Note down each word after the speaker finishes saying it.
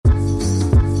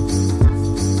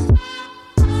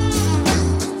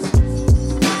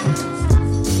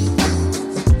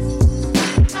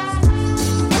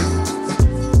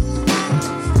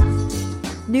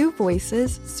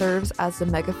Voices serves as the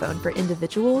megaphone for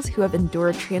individuals who have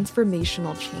endured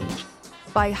transformational change.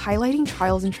 By highlighting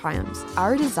trials and triumphs,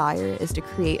 our desire is to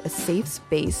create a safe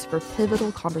space for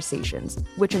pivotal conversations,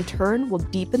 which in turn will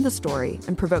deepen the story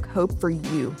and provoke hope for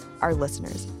you, our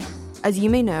listeners. As you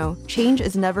may know, change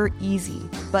is never easy,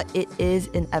 but it is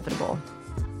inevitable.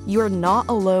 You are not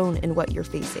alone in what you're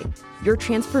facing. Your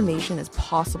transformation is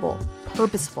possible,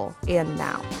 purposeful, and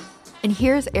now. And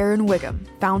here's Aaron Wiggum,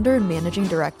 founder and managing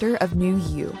director of New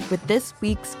You, with this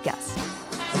week's guest.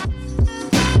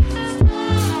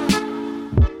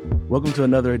 Welcome to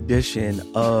another edition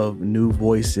of New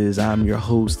Voices. I'm your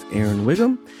host, Aaron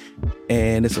Wiggum,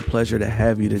 and it's a pleasure to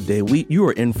have you today. You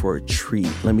are in for a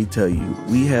treat, let me tell you.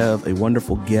 We have a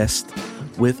wonderful guest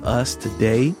with us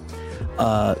today.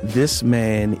 This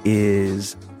man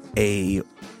is a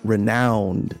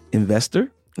renowned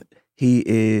investor. He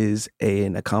is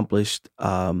an accomplished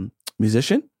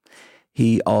musician.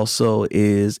 He also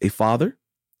is a father.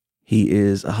 He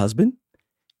is a husband.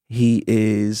 He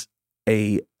is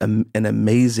an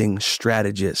amazing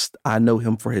strategist. I know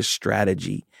him for his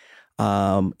strategy.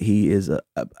 He is an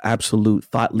absolute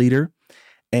thought leader,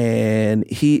 and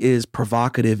he is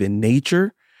provocative in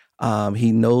nature.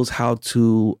 He knows how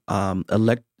to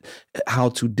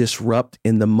disrupt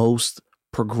in the most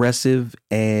progressive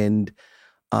and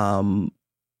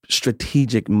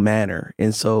strategic manner.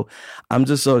 And so I'm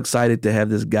just so excited to have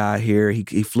this guy here.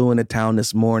 He flew into town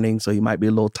this morning, so he might be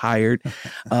a little tired,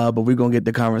 but we're going to get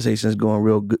the conversations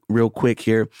going real quick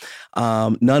here.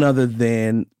 None other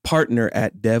than partner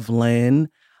at Devland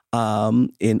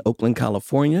in Oakland,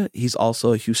 California. He's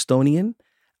also a Houstonian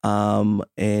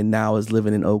and now is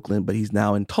living in Oakland, but he's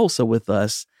now in Tulsa with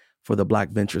us for the Black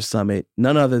Venture Summit.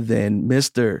 None other than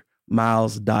Mr.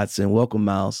 Miles Dotson. Welcome,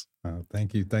 Miles.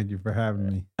 Thank you. Thank you for having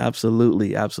me.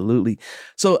 Absolutely. Absolutely.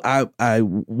 So I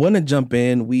want to jump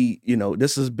in.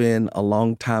 This has been a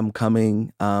long time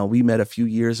coming. We met a few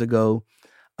years ago,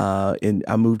 and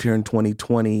I moved here in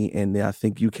 2020, and I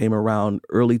think you came around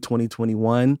early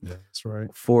 2021. Yeah, that's right.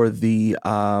 For the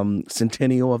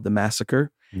centennial of the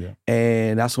massacre. Yeah.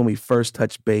 And that's when we first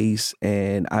touched base.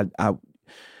 And I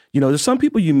there's some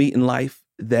people you meet in life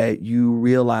that you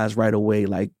realize right away,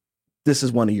 like, this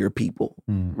is one of your people,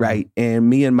 right? And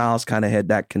me and Miles kind of had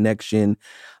that connection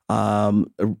from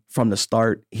the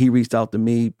start. He reached out to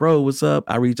me, bro, what's up?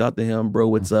 I reached out to him, bro,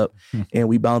 what's up? And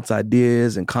we bounce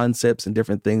ideas and concepts and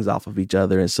different things off of each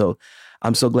other. And so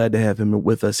I'm so glad to have him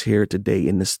with us here today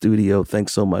in the studio.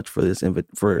 Thanks so much for this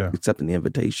accepting the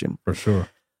invitation. For sure.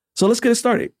 So let's get it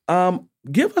started.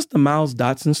 Give us the Miles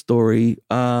Dotson story.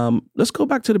 Let's go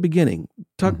back to the beginning.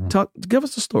 Give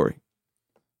us the story.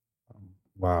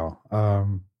 Wow. I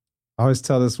always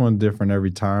tell this one different every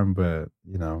time, but,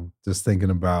 just thinking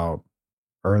about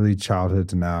early childhood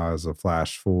to now as a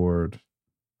flash forward,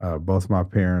 both my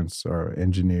parents are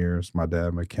engineers. My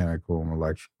dad, mechanical and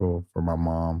electrical. For my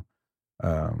mom,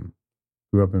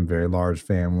 grew up in very large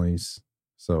families.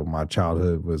 So my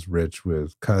childhood was rich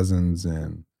with cousins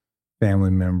and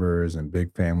family members and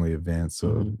big family events.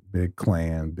 So big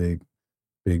clan, big,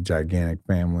 gigantic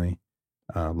family,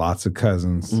 lots of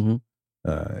cousins.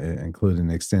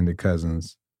 Including extended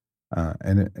cousins.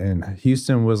 And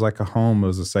Houston was like a home. It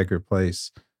was a sacred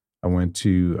place. I went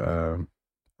to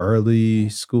early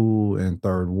school in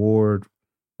Third Ward,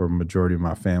 where the majority of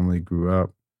my family grew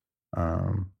up.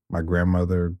 My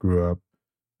grandmother grew up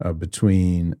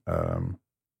between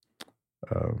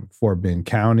Fort Bend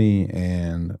County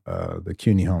and the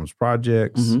CUNY Homes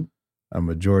Projects. A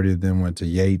majority of them went to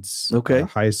Yates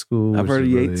High School. I've heard of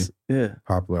Yates. Really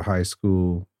popular high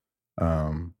school.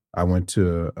 I went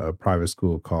to a private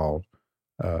school called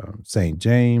St.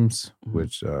 James,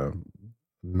 which a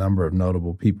number of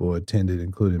notable people attended,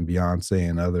 including Beyonce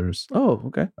and others. Oh,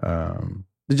 okay.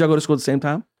 Did y'all go to school at the same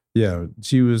time? Yeah,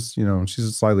 she was,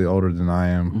 she's slightly older than I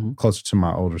am, closer to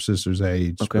my older sister's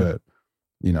age. Okay. But,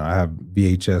 I have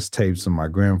VHS tapes of my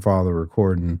grandfather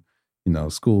recording,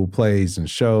 school plays and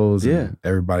shows. Yeah. And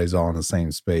everybody's all in the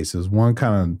same space. It was one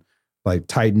kind of like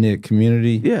tight-knit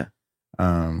community.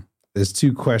 Yeah. There's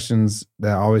two questions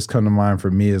that always come to mind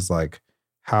for me is like,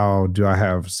 how do I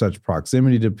have such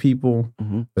proximity to people?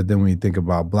 But then when you think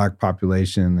about Black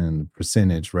population and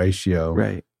percentage ratio,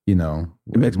 right? It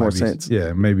makes more sense.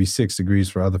 Yeah, maybe 6 degrees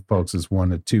for other folks is 1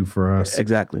 to 2 for us.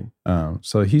 Exactly.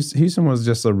 So Houston was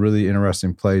just a really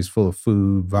interesting place, full of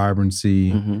food,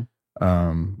 vibrancy.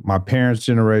 My parents'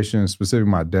 generation, specifically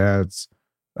my dad's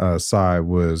side,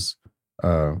 was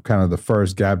kind of the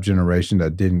first gap generation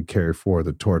that didn't carry forward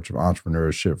the torch of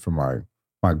entrepreneurship from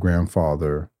my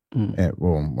grandfather and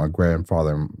my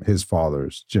grandfather and his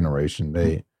father's generation.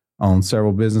 They owned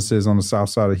several businesses on the south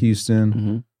side of Houston.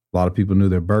 Mm-hmm. A lot of people knew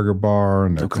their burger bar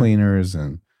and their Okay. cleaners.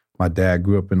 And my dad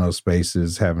grew up in those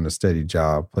spaces, having a steady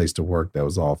job, place to work that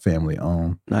was all family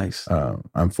owned. Nice.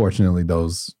 Unfortunately,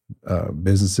 those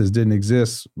businesses didn't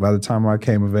exist by the time I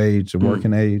came of age, the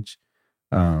working age.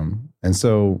 And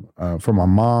so for my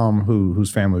mom,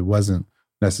 whose family wasn't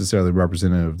necessarily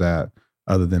representative of that,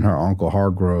 other than her uncle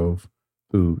Hargrove,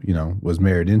 who, you know, was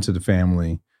married into the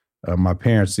family, my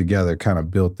parents together kind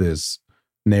of built this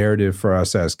narrative for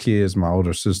us as kids, my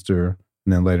older sister,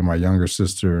 and then later my younger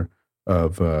sister,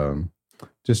 of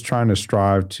just trying to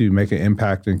strive to make an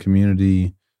impact in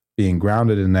community, being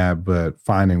grounded in that, but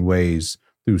finding ways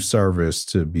through service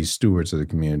to be stewards of the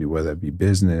community, whether it be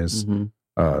business, Mm-hmm.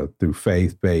 Through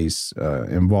faith-based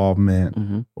involvement,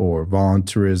 Mm-hmm. or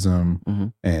volunteerism, Mm-hmm.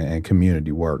 and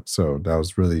community work. So that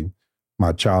was really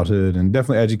my childhood, and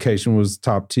definitely education was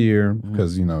top tier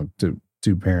because, you know,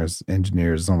 two parents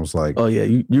engineers, it's almost like, Oh yeah,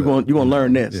 you're going to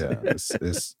learn this. yeah,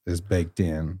 it's baked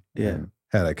in. Yeah. And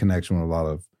had a connection with a lot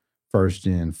of first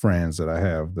gen friends that I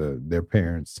have, their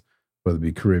parents, whether it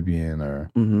be Caribbean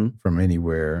or Mm-hmm. from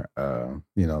anywhere,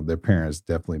 you know, their parents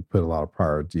definitely put a lot of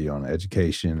priority on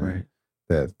education, Right. and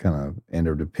that kind of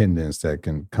interdependence that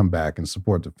can come back and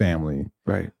support the family,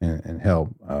 Right. and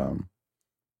help.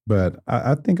 But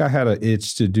I think I had an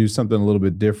itch to do something a little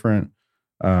bit different.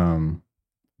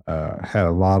 Had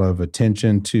a lot of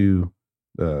attention to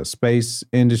the space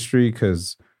industry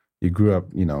because you grew up,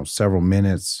 you know, several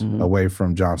minutes Mhm. away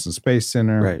from Johnson Space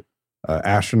Center. Right.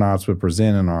 Astronauts would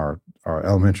present in our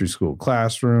elementary school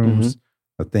classrooms,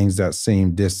 things that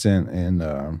seemed distant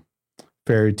and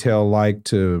fairy tale like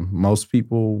to most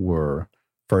people were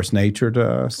first nature to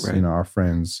us. Right. You know, our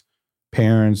friends'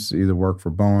 parents either worked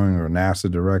for Boeing or NASA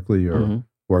directly, or Mhm.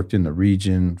 worked in the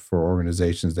region for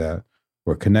organizations that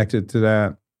were connected to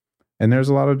that. And there's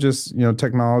a lot of just, you know,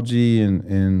 technology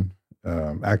and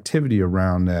activity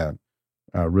around that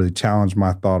really challenged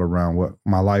my thought around what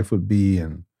my life would be,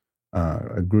 and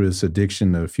I grew this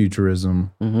addiction to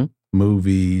futurism, Mhm.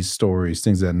 movies, stories,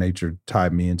 things of that nature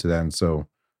tied me into that. And so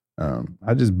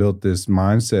I just built this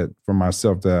mindset for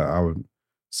myself that I would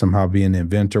somehow be an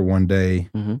inventor one day,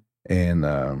 Mhm.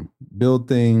 and build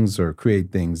things or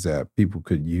create things that people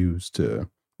could use to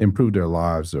improve their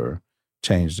lives or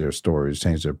change their stories,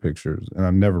 change their pictures. And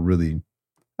I've never really,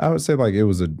 I would say like it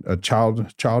was a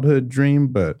childhood dream,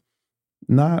 but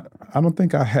I don't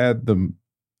think I had the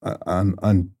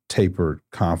untapered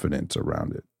confidence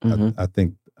around it. Mhm. I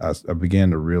think I began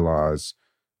to realize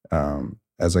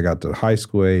as I got to high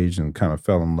school age and kind of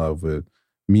fell in love with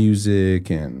music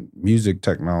and music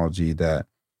technology that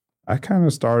I kind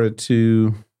of started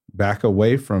to back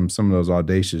away from some of those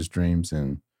audacious dreams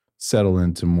and settle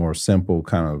into more simple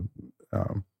kind of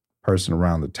person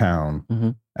around the town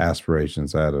Mhm.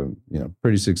 aspirations. I had a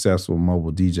pretty successful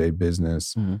mobile DJ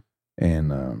business, Mhm.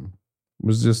 and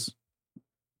was just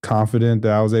confident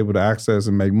that I was able to access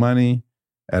and make money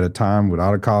at a time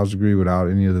without a college degree, without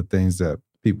any of the things that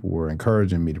people were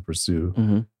encouraging me to pursue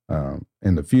Mhm.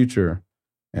 in the future.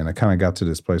 And I kind of got to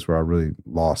this place where I really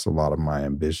lost a lot of my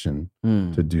ambition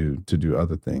Mm. to do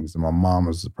other things. And my mom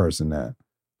was the person that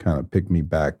kind of picked me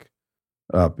back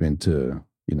up into,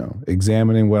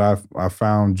 examining what I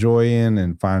found joy in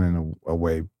and finding a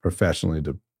way professionally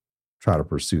to try to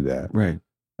pursue that. Right.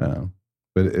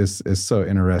 But it's so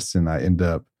interesting. I end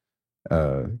up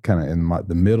kind of in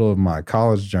the middle of my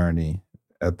college journey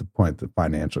at the point the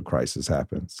financial crisis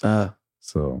happens.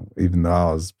 So even though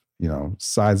I was,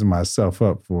 sizing myself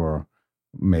up for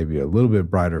maybe a little bit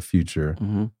brighter future,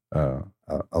 Mhm.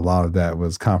 a lot of that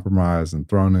was compromised and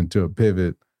thrown into a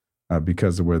pivot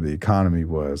because of where the economy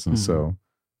was. And so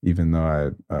even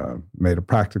though I made a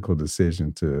practical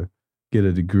decision to get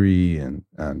a degree and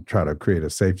try to create a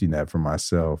safety net for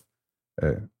myself,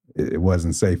 it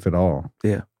wasn't safe at all.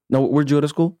 Yeah. Now, where'd you go to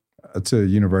school? To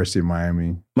University of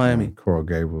Miami. Miami. Coral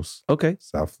Gables, Okay.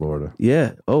 South Florida.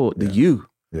 Yeah. Oh, the Yeah. U.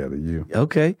 Yeah, the U.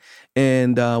 Okay.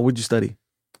 And what'd you study?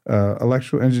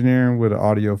 Electrical engineering with an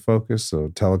audio focus, so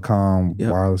telecom,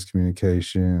 Yep. wireless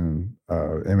communication,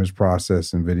 image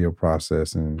processing, video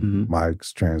processing, Mhm.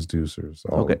 mics, transducers.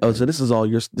 All Okay. Oh, so this is all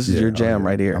this is your jam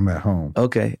right here. I'm at home.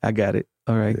 Okay, I got it.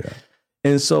 All right. Yeah.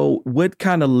 And so what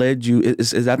kind of led you,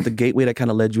 is that the gateway that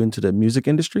kind of led you into the music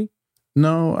industry?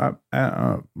 No,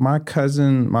 my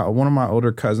cousin, one of my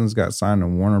older cousins got signed to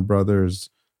Warner Brothers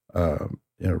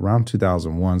around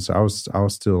 2001. So I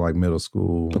was still like middle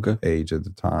school age at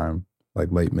the time,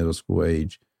 like late middle school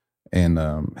age, and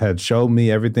had showed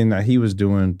me everything that he was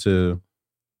doing to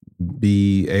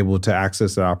be able to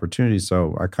access the opportunity.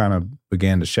 So I kind of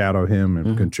began to shadow him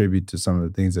and contribute to some of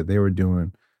the things that they were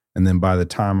doing. And then by the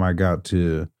time I got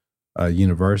to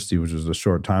university, which was a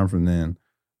short time from then,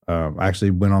 I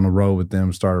actually went on the road with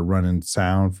them, started running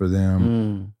sound for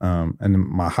them. And then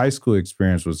my high school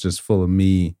experience was just full of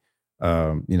me,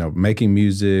 making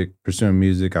music, pursuing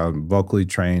music. I was vocally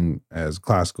trained as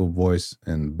classical voice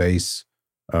and bass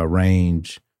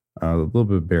range, a little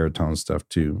bit of baritone stuff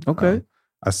too. Okay.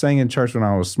 I sang in church when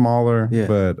I was smaller,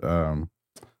 but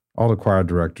all the choir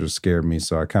directors scared me,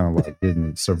 so I kind of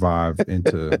didn't survive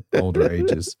into older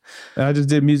ages. And I just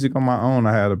did music on my own.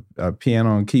 I had a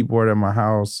piano and keyboard at my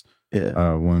house.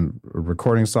 Yeah. When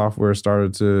recording software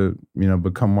started to,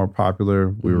 become more popular,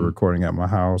 we were recording at my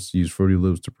house. Used Fruity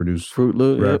Loops to produce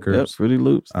records. Yep, Fruity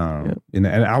Loops. And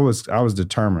I was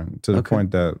determined to the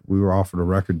point that we were offered a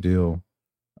record deal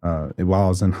while I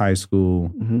was in high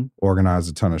school.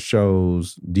 Organized a ton of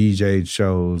shows, DJ'd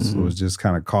shows. Was just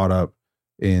kind of caught up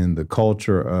in the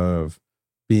culture of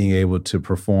being able to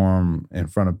perform in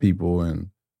front of people and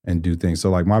do things.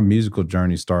 So my musical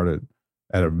journey started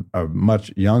at a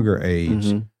much younger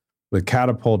age, but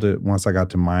catapulted once I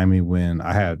got to Miami when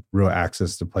I had real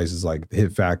access to places like the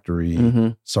Hit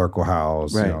Factory, Circle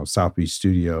House, South Beach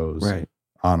Studios,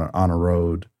 on a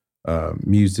road,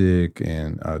 music,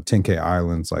 and 10K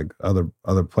Islands, like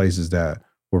other places that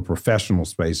were professional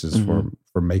spaces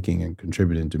for making and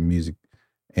contributing to music.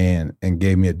 And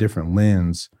gave me a different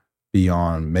lens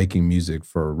beyond making music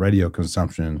for radio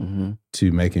consumption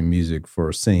to making music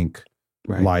for sync,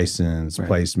 license,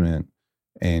 placement,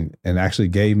 and actually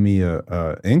gave me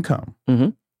a income.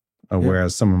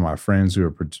 Whereas some of my friends who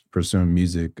are pursuing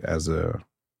music as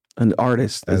an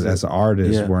artist, as an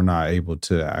artist, were not able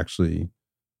to actually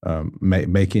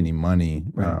make any money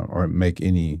or make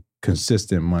any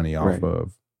consistent money off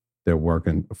of they're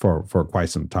working for quite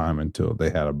some time until they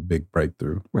had a big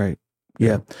breakthrough. Right.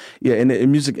 Yeah. And the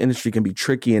music industry can be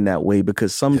tricky in that way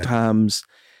because sometimes,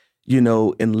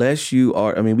 unless you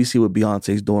are, we see what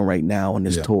Beyonce's doing right now on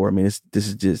this tour. This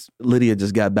is just, Lydia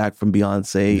just got back from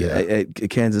Beyonce at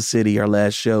Kansas City, our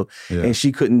last show, and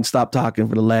she couldn't stop talking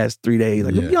for the last 3 days.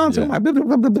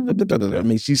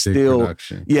 Beyonce, she's big still,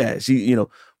 production.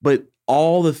 But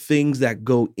all the things that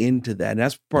go into that, and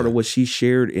that's part of what she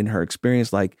shared in her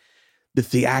experience, like the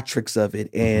theatrics of it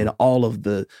and all of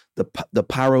the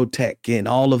pyrotech and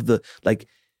all of the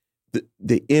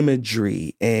the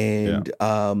imagery and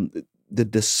the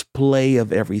display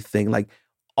of everything, like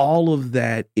all of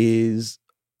that is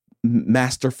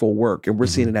masterful work, and we're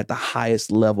seeing it at the highest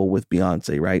level with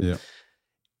Beyonce, right?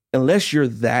 Unless you're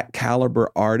that caliber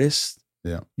artist,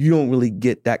 you don't really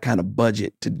get that kind of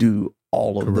budget to do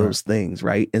all of those things,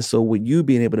 right? And so with you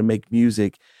being able to make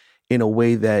music in a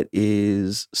way that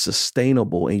is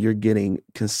sustainable and you're getting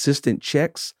consistent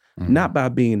checks, not by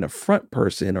being the front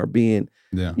person or being,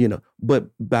 but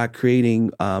by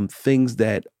creating things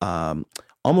that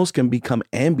almost can become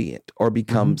ambient or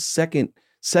become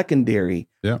secondary,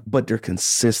 but they're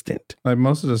consistent. Like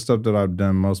most of the stuff that I've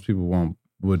done, most people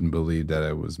wouldn't believe that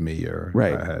it was me or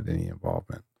I had any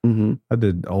involvement. I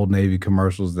did Old Navy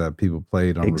commercials that people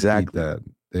played on repeat that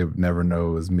they would never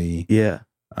know it was me.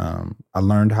 I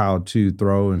learned how to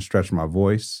throw and stretch my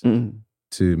voice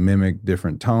to mimic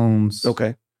different tones.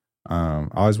 I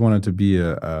always wanted to be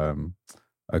a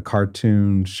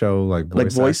cartoon show like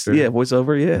voice actor,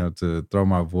 voiceover, to throw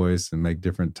my voice and make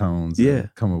different tones,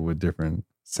 and come up with different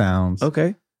sounds.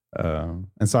 And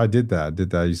so I did that.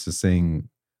 I used to sing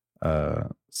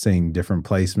different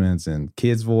placements in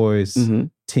kids' voice,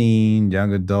 teen,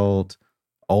 young adult,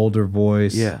 older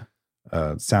voice.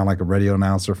 Sound like a radio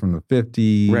announcer from the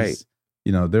 50s.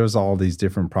 There's all these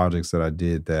different projects that I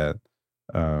did that,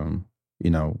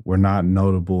 were not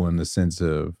notable in the sense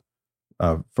of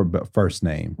for first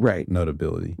name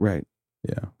notability. But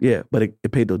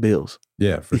it paid those bills.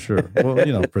 For sure.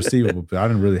 Well, perceivable. I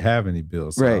didn't really have any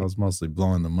bills, so I was mostly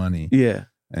blowing the money.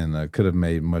 And could have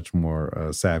made much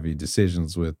more savvy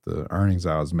decisions with the earnings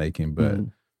I was making, but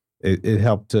it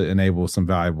helped to enable some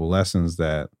valuable lessons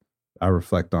that I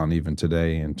reflect on even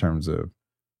today in terms of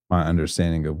my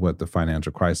understanding of what the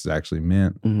financial crisis actually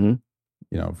meant.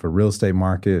 For real estate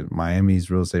market,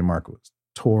 Miami's real estate market was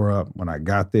tore up when I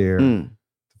got there. The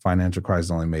financial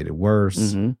crisis only made it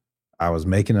worse. I was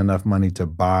making enough money to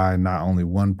buy not only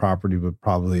one property, but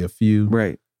probably a few.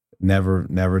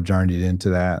 Never journeyed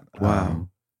into that. Wow.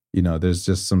 There's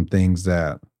just some things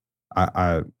that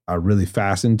I really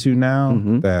fasten to now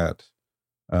that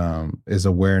is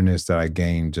awareness that I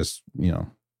gained just,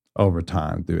 over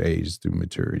time through age, through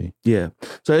maturity. So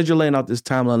as you're laying out this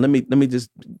timeline, let me just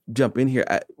jump in here.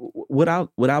 What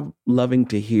I'm loving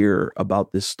to hear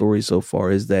about this story so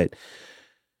far is that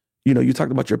you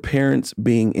talked about your parents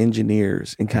being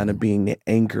engineers and kind of being the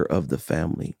anchor of the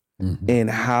family, and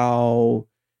how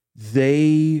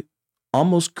they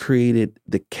almost created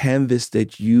the canvas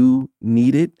that you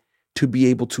needed to be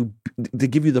able to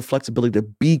give you the flexibility to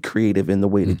be creative in the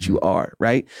way that you are,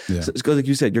 right? Yeah. So it's because, like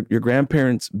you said, your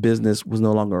grandparents' business was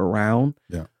no longer around,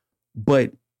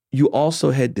 but you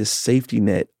also had this safety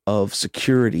net of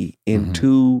security in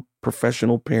two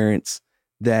professional parents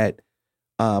that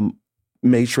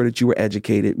made sure that you were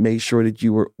educated, made sure that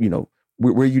you were,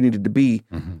 where you needed to be,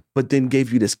 but then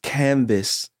gave you this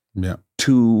canvas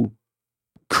to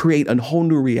create a whole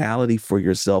new reality for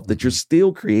yourself that you're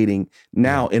still creating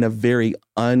now in a very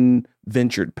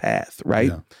unventured path,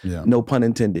 right? No pun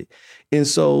intended. And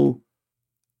so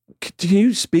can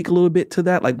you speak a little bit to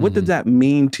that? Like, what does that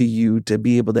mean to you to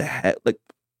be able to have, like,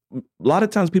 a lot of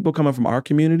times people coming from our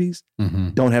communities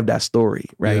don't have that story,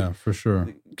 right? Yeah, for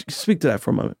sure. Speak to that for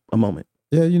a moment.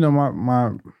 Yeah,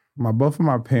 my both of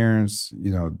my parents,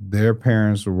 their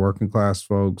parents were working class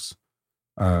folks.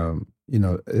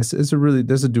 It's a really,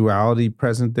 there's a duality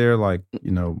present there. Like,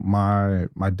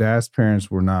 my dad's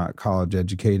parents were not college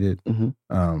educated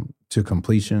to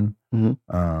completion.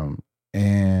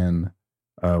 And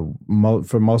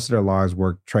for most of their lives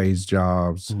worked trades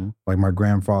jobs. Like my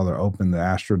grandfather opened the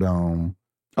Astrodome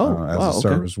as a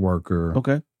service worker.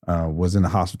 Was in the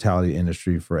hospitality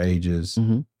industry for ages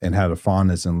and had a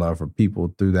fondness and love for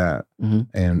people through that.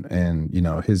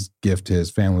 And his gift to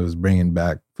his family was bringing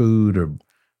back food or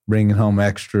bringing home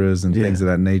extras and things of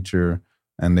that nature.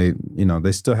 And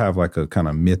they still have like a kind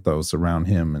of mythos around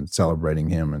him and celebrating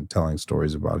him and telling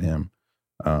stories about him.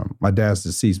 My dad's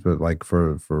deceased, but like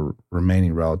for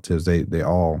remaining relatives, they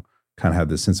all kind of have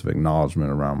this sense of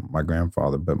acknowledgement around my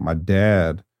grandfather. But my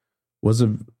dad was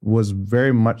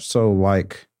very much so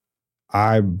like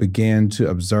I began to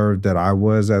observe that I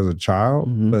was as a child,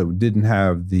 but didn't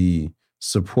have the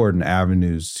support and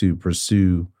avenues to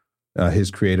pursue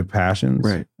his creative passions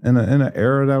in an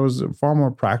era that was far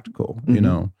more practical.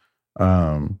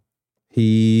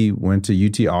 He went to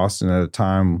UT Austin at a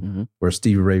time where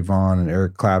Stevie Ray Vaughan and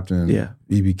Eric Clapton and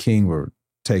B.B. King were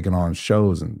taking on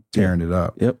shows and tearing it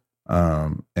up.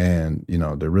 And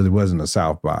there really wasn't a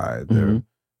South by.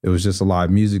 It was just a live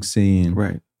music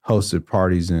scene. Hosted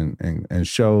parties and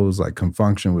shows. Like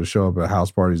Confunction would show up at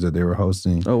house parties that they were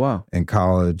hosting. Oh, wow. In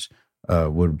college.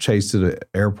 Would chase to the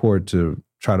airport to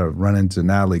try to run into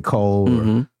Natalie Cole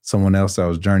or someone else that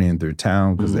was journeying through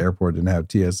town because the airport didn't have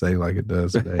TSA like it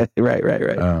does today. Right.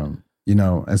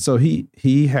 And so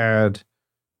he had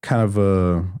kind of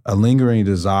a lingering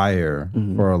desire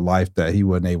for a life that he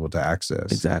wasn't able to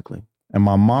access. Exactly. And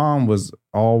my mom was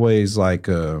always like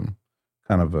kind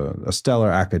of a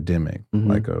stellar academic,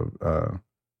 like a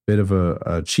bit of a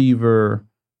achiever.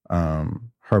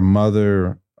 Her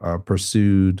mother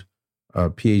pursued a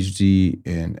PhD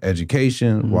in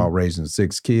education while raising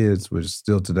 6 kids, which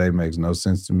still today makes no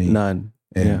sense to me. None.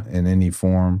 In any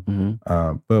form.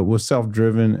 But was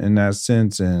self-driven in that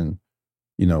sense and,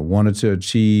 wanted to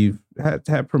achieve,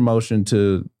 had promotion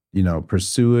to,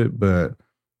 pursue it, but,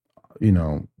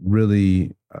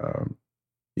 really,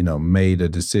 made a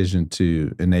decision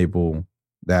to enable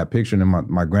that picture. And then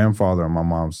my grandfather on my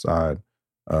mom's side,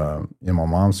 and my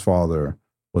mom's father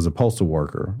was a postal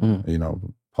worker,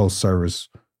 post-service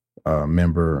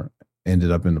member,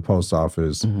 ended up in the post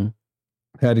office,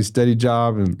 had a steady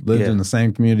job and lived in the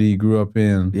same community he grew up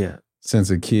in since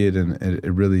a kid. And it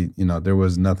really, there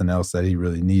was nothing else that he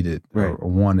really needed or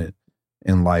wanted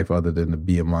in life other than to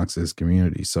be amongst his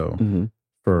community. So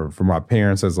for my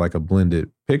parents as like a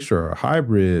blended picture or a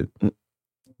hybrid,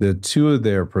 the two of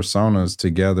their personas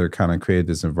together kind of created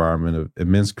this environment of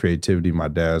immense creativity. My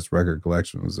dad's record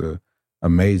collection was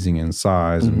amazing in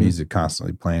size and music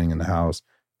constantly playing in the house.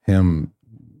 Him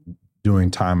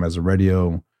doing time as a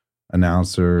radio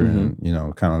announcer and,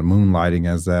 kind of moonlighting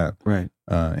as that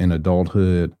in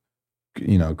adulthood,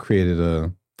 created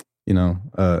a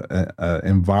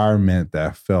environment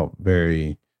that felt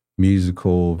very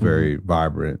musical, very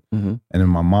vibrant. And then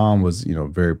my mom was,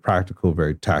 very practical,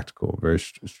 very tactical, very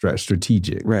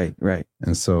strategic. Right.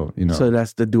 And so, So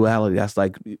that's the duality. That's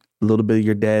like a little bit of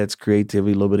your dad's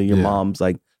creativity, a little bit of your mom's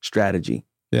like strategy.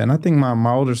 Yeah. And I think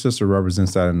my older sister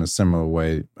represents that in a similar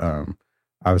way.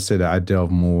 I would say that I delve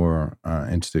more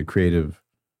into the creative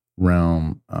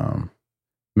realm,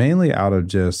 mainly out of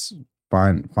just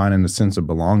finding a sense of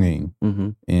belonging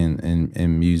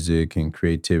in music and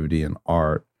creativity and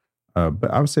art.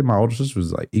 But I would say my older sister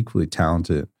was like equally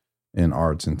talented in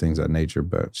arts and things of that nature,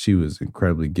 but she was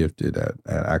incredibly gifted at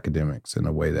academics in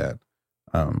a way that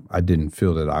I didn't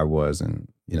feel that I was.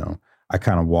 And, I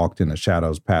kind of walked in a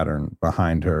shadows pattern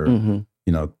behind her,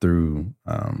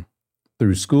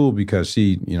 through school, because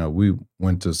she, we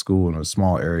went to school in a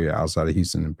small area outside of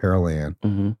Houston in Pearland.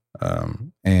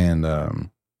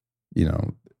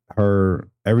 Her,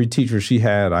 every teacher she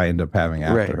had, I ended up having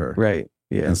after her. Right.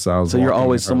 Yeah. And so you're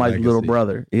always somebody's little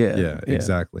brother. Yeah,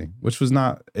 exactly. Which was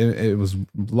not, it was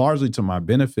largely to my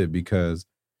benefit, because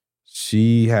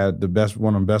she had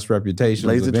one of the best reputations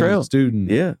Blaze of the trail. any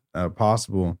student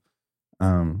possible.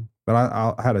 But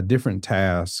I had a different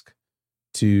task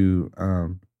to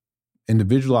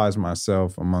individualize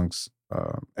myself amongst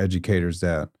educators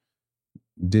that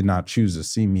did not choose to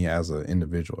see me as an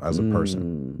individual, as a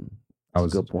person. I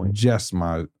was just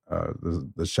my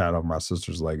the shadow of my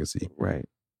sister's legacy. Right.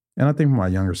 And I think my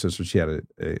younger sister, she had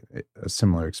a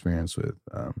similar experience with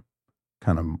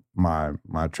kind of my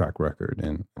track record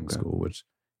in school, which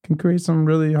can create some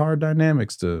really hard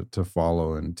dynamics to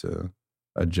follow and to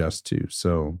adjust to.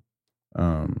 So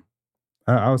I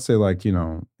would say, like,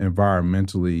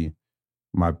 environmentally,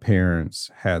 my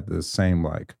parents had the same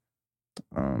like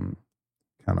kind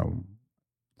of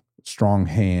strong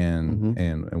hand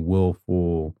and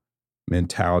willful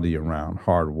mentality around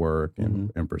hard work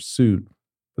and pursuit,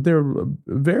 but they're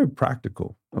very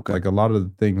practical. Okay. Like, a lot of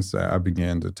the things that I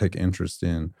began to take interest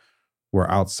in were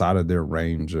outside of their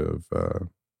range of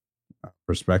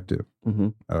perspective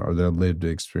or their lived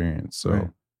experience. So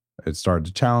it started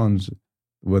to challenge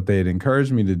what they had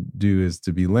encouraged me to do, is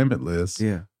to be limitless.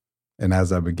 Yeah. And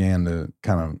as I began to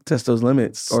kind of test those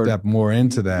limits, step more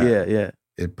into that,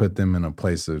 it put them in a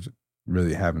place of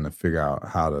really having to figure out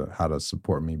how to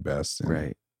support me best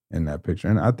in that picture.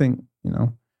 And I think,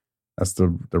 that's the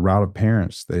route of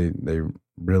parents. They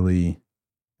really,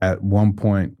 at one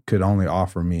point, could only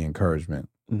offer me encouragement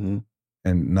and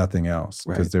nothing else,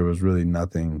 because there was really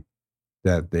nothing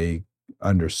that they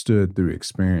understood through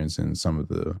experience in some of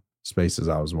the spaces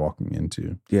I was walking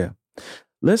into. Yeah.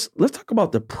 Let's talk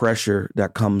about the pressure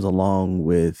that comes along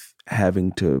with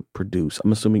having to produce.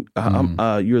 I'm assuming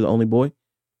you're the only boy?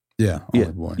 Yeah,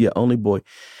 only boy. Yeah, only boy.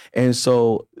 And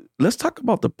so let's talk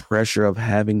about the pressure of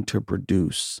having to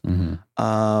produce. You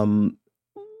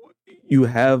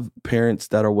have parents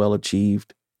that are well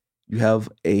achieved. You have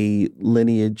a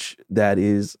lineage that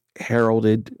is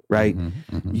heralded, right?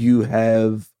 You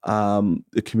have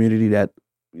the community that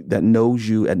knows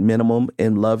you at minimum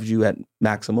and loves you at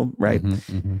maximum, right?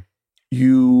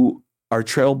 You are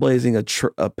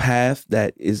trailblazing a path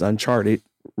that is uncharted,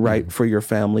 right, for your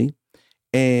family.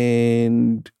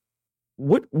 And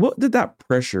what did that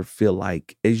pressure feel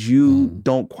like, as you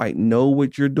don't quite know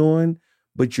what you're doing,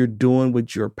 but you're doing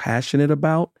what you're passionate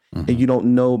about, and you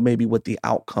don't know maybe what the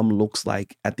outcome looks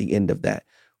like at the end of that?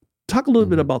 Talk a little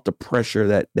bit about the pressure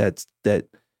that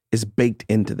is baked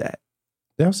into that.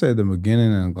 I'll say at the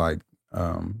beginning, and like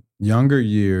younger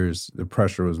years, the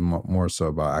pressure was more so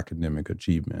about academic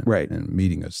achievement, and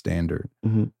meeting a standard.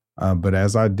 But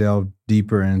as I delved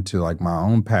deeper into like my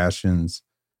own passions,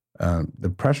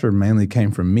 the pressure mainly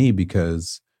came from me,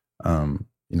 because,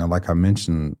 like I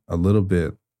mentioned a little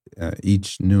bit,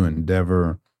 each new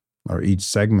endeavor or each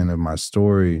segment of my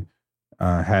story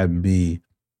had me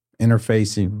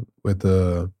interfacing with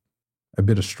a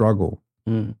bit of struggle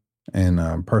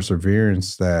and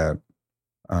perseverance that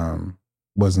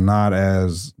was not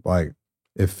as like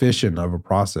efficient of a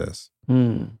process.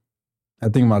 I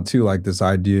think about too, like this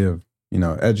idea of,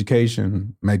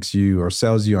 education makes you or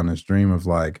sells you on this dream of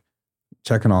like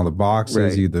checking all the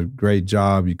boxes, either great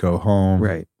job, you go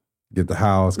home, get the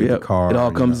house, get the car. It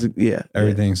all comes,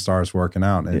 everything starts working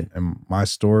out. And my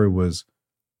story was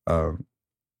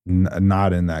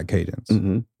not in that cadence.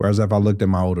 Whereas if I looked at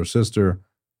my older sister,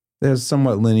 there's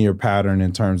somewhat linear pattern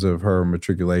in terms of her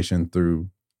matriculation through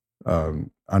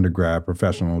undergrad,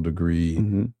 professional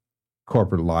degree,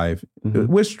 corporate life,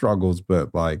 with struggles,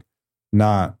 but like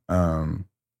not,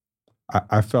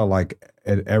 I felt like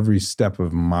at every step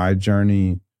of my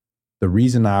journey, the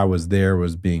reason I was there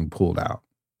was being pulled out.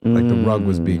 Like the rug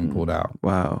was being pulled out.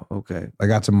 Wow. Okay. I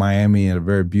got to Miami at a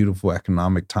very beautiful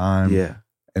economic time. Yeah.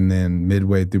 And then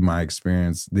midway through my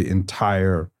experience, the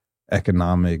entire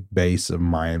economic base of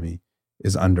Miami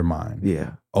is undermined.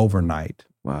 Yeah. Overnight.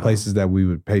 Wow. Places that we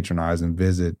would patronize and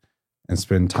visit and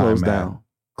spend time Close down.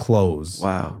 Close.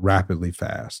 Wow. Rapidly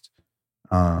fast.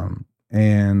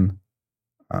 And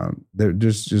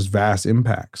there's just vast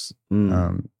impacts,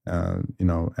 and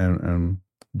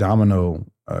domino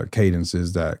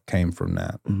cadences that came from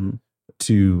that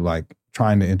to like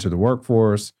trying to enter the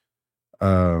workforce,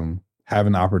 having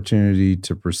the opportunity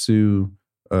to pursue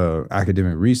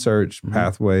academic research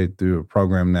pathway through a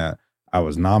program that I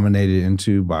was nominated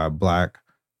into by a Black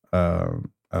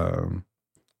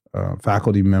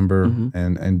faculty member Mhm.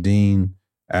 and dean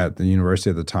at the university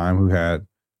at the time who had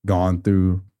gone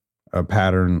through a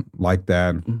pattern like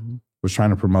that, Mhm. was trying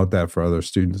to promote that for other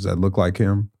students that looked like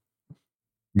him.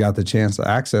 Got the chance to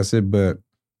access it, but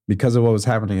because of what was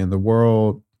happening in the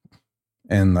world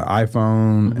and the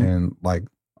iPhone Mhm. and like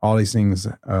all these things,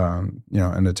 and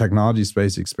the technology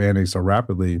space expanding so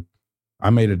rapidly, I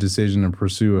made a decision to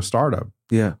pursue a startup.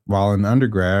 Yeah. While in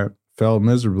undergrad, failed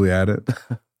miserably at it,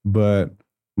 but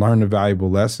learned a valuable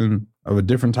lesson of a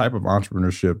different type of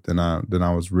entrepreneurship than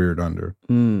I was reared under.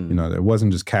 It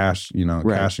wasn't just cash, Right.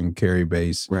 cash and carry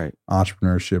based Right.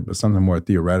 entrepreneurship, but something more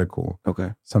theoretical,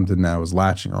 Okay. something that was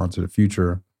latching onto the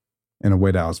future in a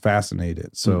way that I was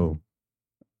fascinated. So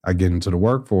I get into the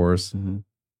workforce. Mhm.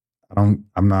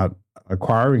 I'm not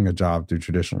acquiring a job through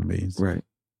traditional means. Right.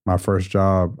 My first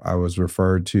job, I was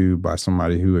referred to by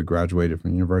somebody who had graduated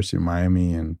from the University of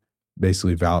Miami and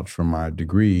basically vouched for my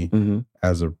degree Mhm.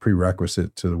 as a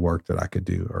prerequisite to the work that I could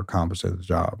do or accomplish at the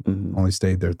job. Mhm. Only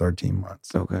stayed there 13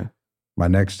 months. Okay. My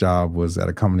next job was at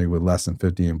a company with less than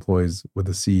 50 employees with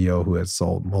a CEO who had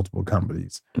sold multiple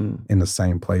companies Mm. in the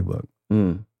same playbook.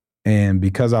 Mm. And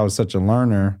because I was such a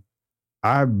learner,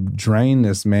 I drained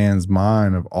this man's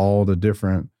mind of all the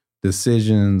different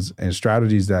decisions and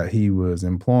strategies that he was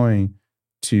employing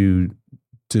to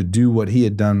do what he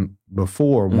had done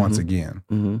before once again,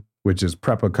 Mhm. which is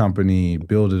prep a company,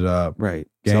 build it up, Right.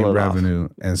 gain Sell it off. revenue,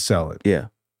 and sell it, Yeah.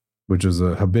 which was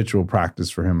a habitual practice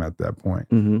for him at that point.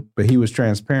 Mhm. But he was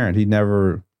transparent. He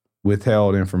never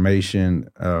withheld information,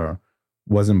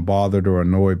 wasn't bothered or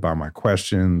annoyed by my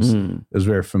questions. Mm. It was a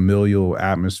very familial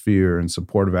atmosphere and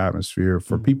supportive atmosphere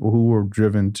for people who were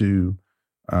driven to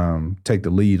take the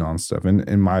lead on stuff. And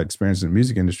in my experience in the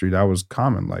music industry, that was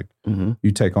common. Like Mhm.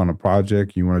 you take on a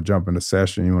project, you want to jump in a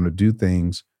session, you want to do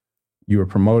things. You were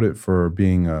promoted for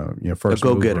being a first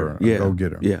go-getter. mover, Yeah. a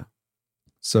go-getter. Yeah.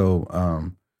 So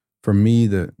for me,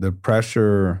 the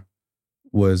pressure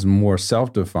was more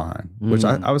self-defined, which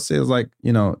I would say is like,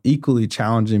 equally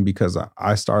challenging because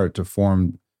I started to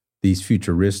form these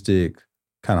futuristic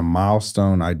kind of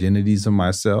milestone identities of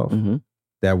myself Mhm.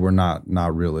 that were not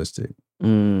realistic.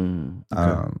 Okay.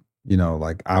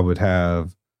 Like I would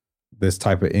have this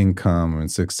type of income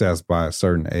and success by a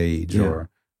certain age, Yeah. or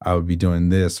I would be doing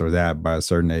this or that by a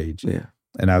certain age. Yeah.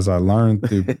 And as I learned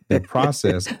through the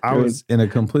process, I Right. was in a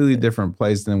completely different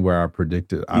place than where I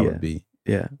predicted I Yeah. would be.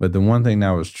 Yeah. But the one thing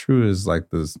that was true is like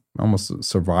this almost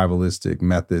survivalistic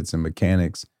methods and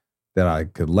mechanics that I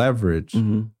could leverage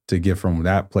Mhm. to get from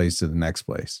that place to the next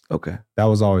place. Okay. That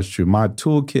was always true. My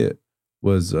toolkit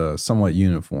was somewhat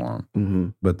uniform,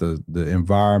 Mhm. but the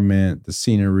environment, the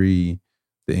scenery,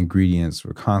 the ingredients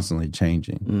were constantly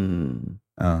changing.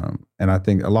 And I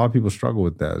think a lot of people struggle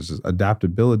with that. It's just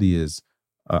adaptability is,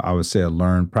 I would say, a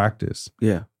learned practice.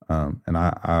 Yeah. And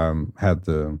I had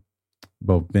the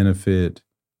both benefit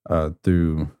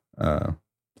through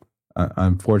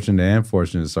unfortunate and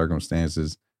fortunate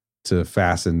circumstances to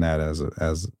fasten that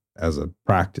as a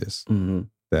practice Mhm.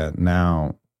 that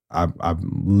now I'm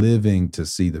living to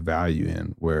see the value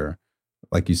in, where,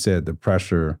 like you said, the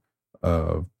pressure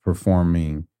of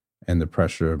performing and the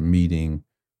pressure of meeting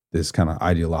this kind of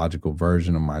ideological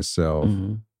version of myself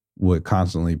Mhm. would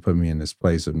constantly put me in this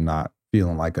place of not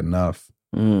feeling like enough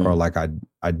Mm. or like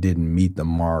I didn't meet the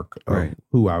mark of Right.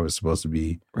 who I was supposed to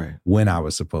be Right. when I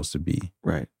was supposed to be.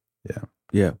 Right. Yeah.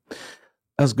 Yeah.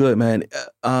 That's good, man.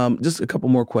 Just a couple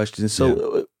more questions.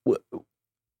 So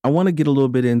I want to get a little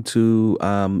bit into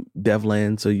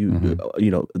Devland. So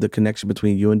the connection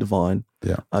between you and Devon.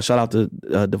 Yeah. Shout out to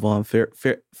Devon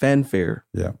Fanfare.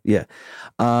 Yeah. Yeah.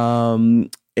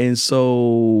 And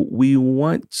so we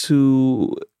want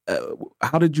to.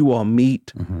 How did you all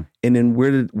meet? Mhm. And then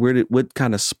what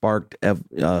kind of sparked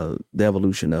the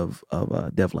evolution of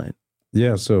Devland?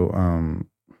 Yeah. So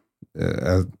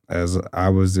as I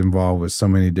was involved with so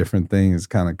many different things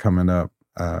kind of coming up,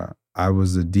 I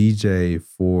was a DJ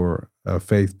for a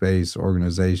faith-based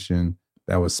organization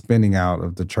that was spinning out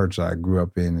of the church that I grew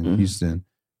up in Houston,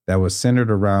 that was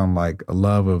centered around like a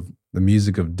love of the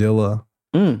music of Dilla.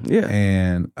 Yeah.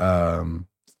 And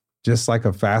just like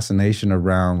a fascination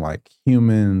around like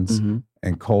humans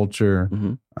and culture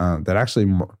that actually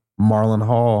Marlon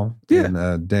Hall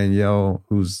and Danielle,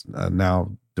 who's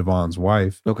now Devon's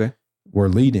wife, Okay. were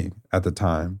leading at the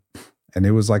time. And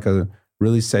it was like a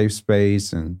really safe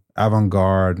space and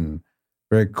avant-garde and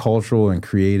very cultural and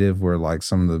creative, where like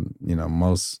some of the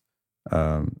most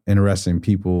interesting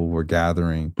people were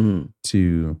gathering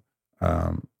to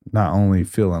not only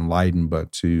feel enlightened,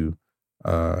 but to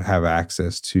have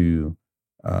access to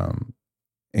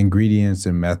ingredients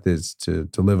and methods to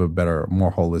live a better,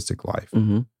 more holistic life.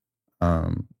 Mm-hmm.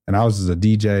 And I was just a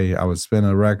DJ. I would spin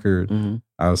a record. Mm-hmm.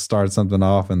 I would start something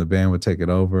off, and the band would take it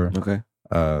over. Okay.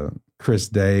 Chris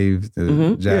Dave,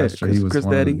 the jazz, he was Chris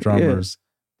one Daddy. of the drummers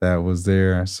that was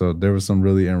there. So there were some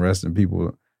really interesting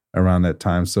people around that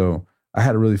time. So I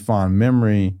had a really fond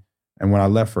memory. And when I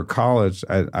left for college,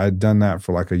 I'd done that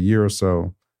for like a year or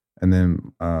so. And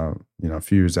then, a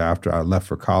few years after, I left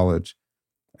for college.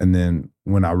 And then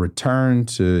when I returned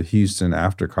to Houston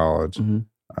after college,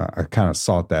 I kind of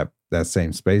sought that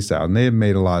same space out. And they had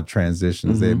made a lot of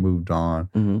transitions. They had moved on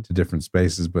to different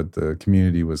spaces, but the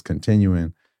community was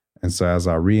continuing. And so as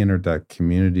I re-entered that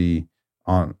community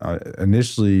on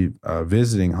initially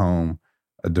visiting home,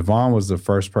 Devon was the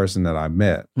first person that I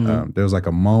met. There was like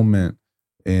a moment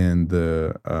in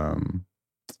the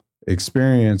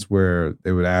experience where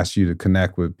they would ask you to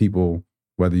connect with people,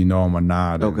 whether you know them or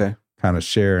not, and kind of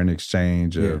share an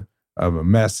exchange of a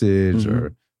message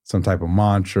or some type of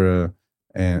mantra,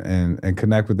 and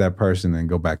connect with that person and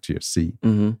go back to your seat.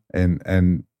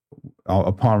 And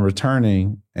upon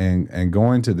returning and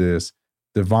going to this,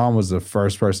 Devon was the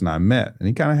first person I met, and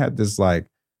he kind of had this like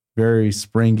very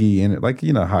springy in it, like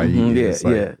you know how he is.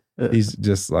 He's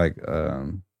just like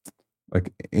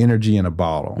energy in a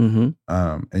bottle,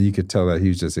 and you could tell that he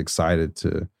was just excited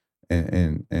to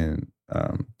and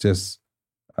just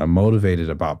motivated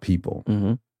about people.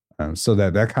 So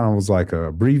that kind of was like a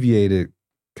abbreviated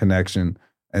connection.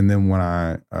 And then when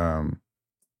I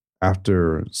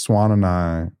after Swan and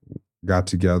I got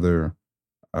together,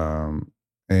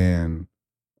 and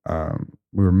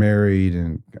we were married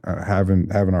and having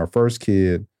our first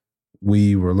kid,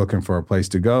 we were looking for a place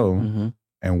to go,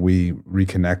 and we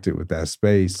reconnected with that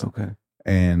space.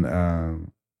 And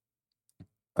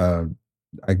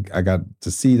I got to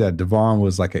see that Devon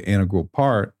was like an integral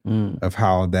part of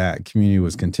how that community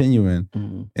was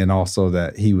continuing, and also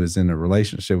that he was in a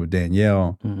relationship with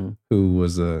Danielle, who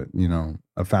was a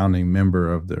founding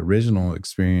member of the original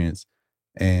experience,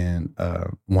 and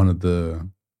one of the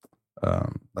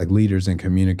like leaders and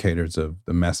communicators of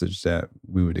the message that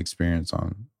we would experience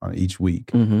on each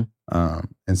week. And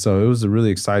so it was a really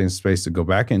exciting space to go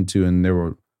back into, and there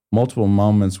were multiple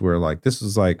moments where like this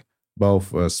was like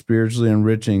both a spiritually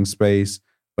enriching space,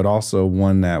 but also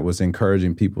one that was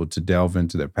encouraging people to delve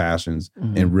into their passions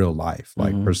in real life,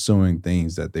 like pursuing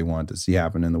things that they wanted to see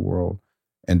happen in the world.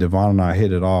 And Devon and I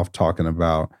hit it off talking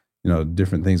about,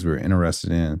 different things we were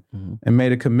interested in, and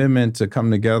made a commitment to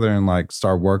come together and like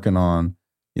start working on,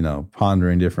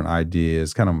 pondering different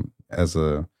ideas, kind of as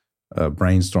a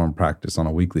brainstorm practice on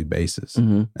a weekly basis.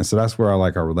 And so that's where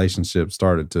our relationship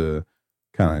started to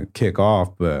kind of kick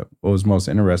off. But what was most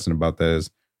interesting about that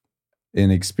is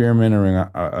in experimenting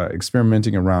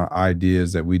around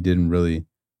ideas that we didn't really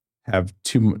have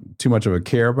too much of a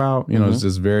care about. It's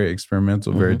just very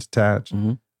experimental, very detached.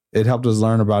 It helped us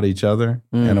learn about each other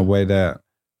in a way that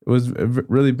it was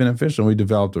really beneficial. We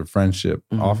developed a friendship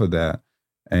off of that.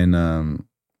 And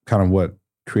kind of what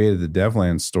created the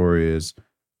Devland story is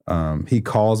he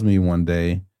calls me one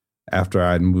day after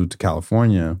I'd moved to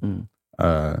California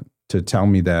to tell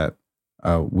me that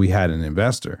we had an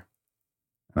investor.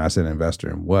 And I said, investor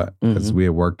in what? Because we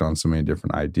had worked on so many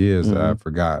different ideas that I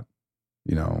forgot,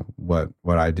 what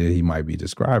idea he might be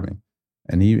describing.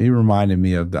 And he reminded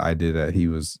me of the idea that he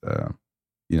was,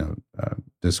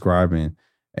 describing.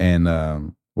 And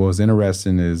what was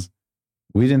interesting is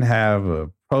we didn't have a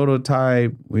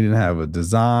prototype. We didn't have a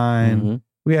design.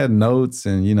 We had notes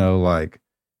and,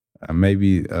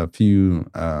 maybe a few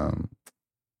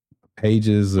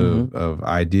pages of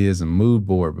ideas and mood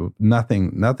board, but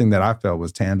nothing that I felt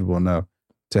was tangible enough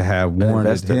to have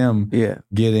warranted him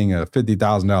getting a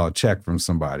 $50,000 check from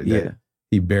somebody that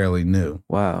he barely knew.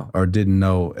 Wow. Or didn't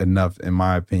know enough, in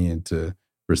my opinion, to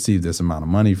receive this amount of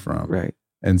money from. Right.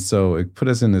 And so it put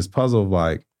us in this puzzle of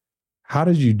like, how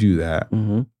did you do that?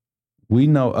 We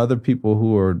know other people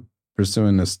who are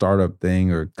pursuing this startup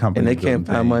thing or company. And they can't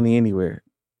find money anywhere.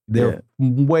 They're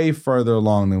way further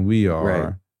along than we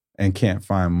are and can't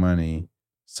find money.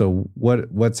 So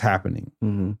what's happening?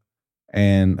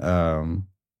 And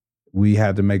we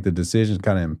had to make the decision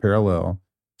kind of in parallel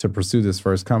to pursue this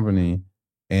first company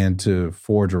and to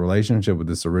forge a relationship with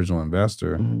this original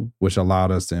investor, which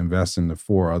allowed us to invest in the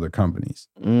 4 other companies.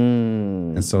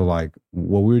 And so like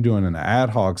what we were doing in an ad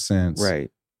hoc sense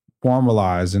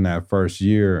formalized in that first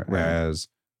year as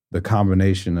the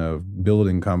combination of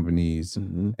building companies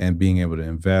and being able to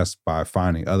invest by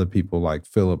finding other people like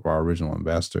Philip, our original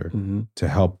investor, to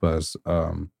help us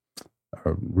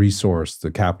resource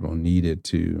the capital needed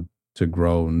to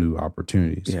grow new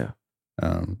opportunities.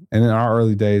 And in our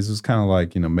early days, it was kind of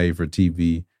like, made for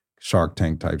TV, Shark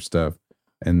Tank type stuff.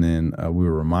 And then we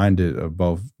were reminded of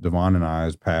both Devon and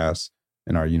I's past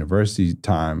in our university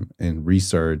time in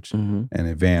research and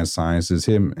advanced sciences,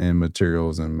 him in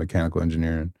materials and mechanical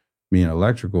engineering, me in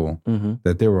electrical,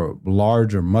 that there were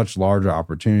much larger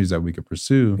opportunities that we could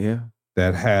pursue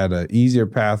that had an easier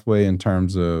pathway in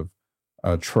terms of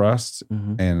trust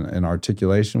and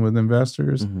articulation with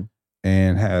investors,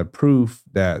 and had proof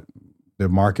that the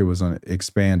market was going to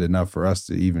expand enough for us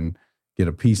to even get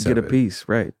a piece of it. Get a piece,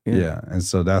 right. Yeah. And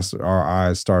so that's our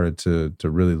eyes started to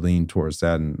really lean towards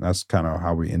that. And that's kind of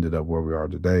how we ended up where we are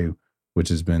today, which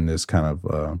has been this kind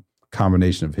of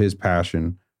combination of his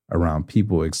passion around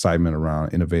people, excitement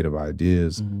around innovative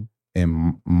ideas,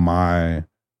 and my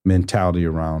mentality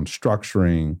around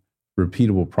structuring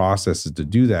repeatable processes to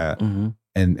do that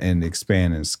and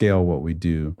expand and scale what we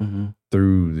do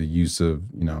through the use of,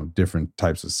 different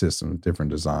types of systems,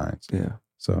 different designs. Yeah.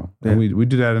 So and we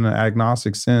do that in an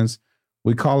agnostic sense.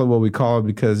 We call it what we call it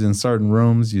because in certain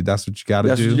rooms, that's what you got to do.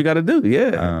 That's what you got to do.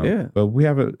 Yeah. But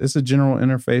it's a general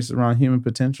interface around human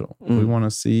potential. We want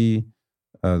to see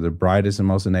the brightest and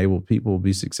most enabled people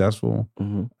be successful,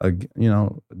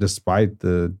 despite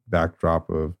the backdrop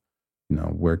of,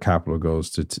 where capital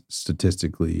goes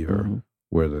statistically or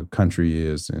where the country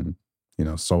is in,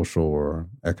 social or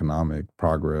economic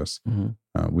progress.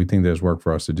 We think there's work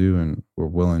for us to do, and we're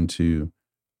willing to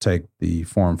take the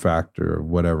form factor of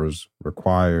whatever's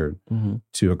required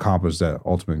to accomplish that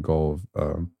ultimate goal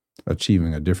of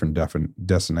achieving a different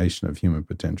destination of human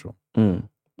potential.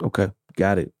 Okay.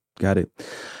 Got it.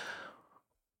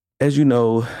 As you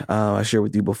know, I shared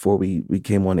with you before we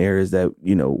came on air is that,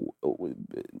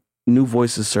 New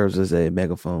Voices serves as a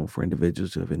megaphone for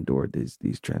individuals who have endured these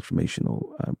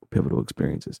transformational, pivotal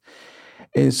experiences.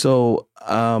 And so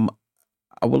I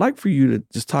would like for you to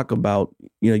just talk about,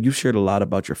 you've shared a lot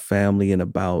about your family and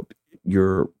about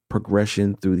your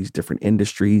progression through these different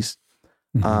industries.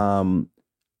 What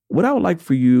I would like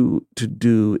for you to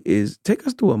do is take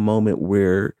us through a moment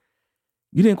where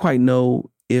you didn't quite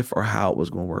know if or how it was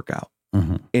going to work out.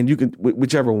 And you can,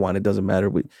 whichever one, it doesn't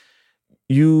matter. But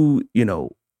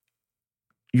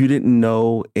you didn't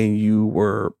know, and you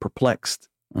were perplexed,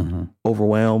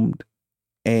 overwhelmed.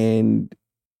 And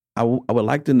I would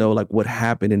like to know, what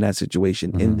happened in that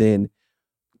situation. And then,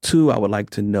 two, I would like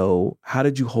to know, how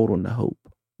did you hold on to hope?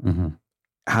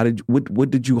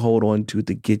 What did you hold on to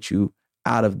get you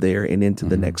out of there and into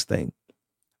the next thing?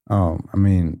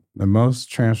 The most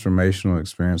transformational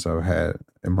experience I've had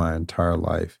in my entire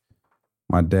life,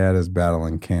 my dad is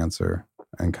battling cancer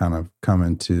and kind of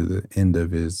coming to the end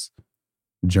of his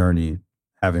journey,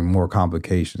 having more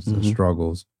complications and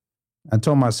struggles. I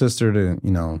told my sister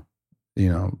to,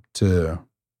 to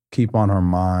keep on her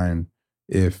mind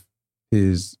if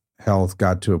his health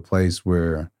got to a place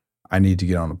where I need to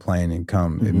get on a plane and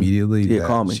come immediately. Yeah,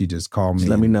 call me. She just called me. Just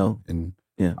let me know. And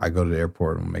I go to the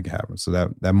airport and make it happen. So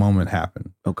that moment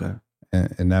happened. Okay.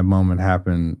 And that moment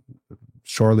happened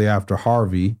shortly after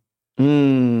Harvey,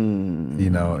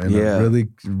 in a really,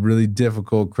 really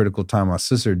difficult, critical time. My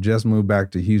sister just moved back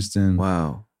to Houston.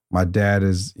 Wow. My dad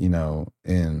is, in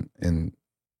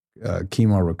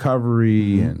chemo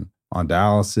recovery and on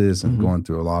dialysis and going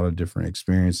through a lot of different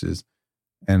experiences.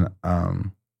 And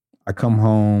I come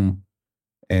home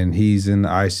and he's in the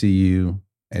ICU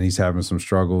and he's having some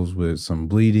struggles with some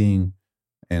bleeding,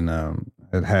 and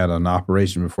had an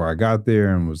operation before I got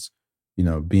there and was,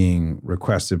 being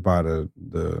requested by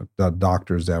the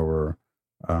doctors that were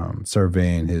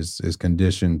surveying his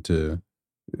condition to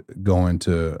go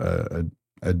into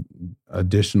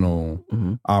additional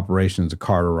operations to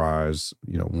cauterize,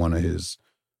 one of his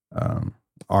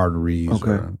arteries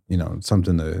or,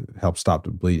 something to help stop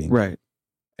the bleeding. Right.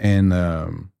 And,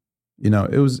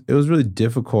 it was really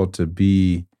difficult to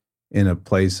be in a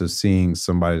place of seeing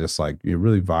somebody that's you're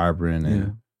really vibrant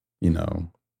and,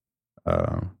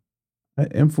 an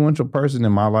influential person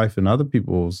in my life and other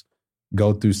people's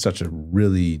go through such a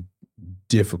really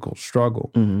difficult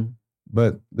struggle.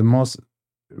 But the most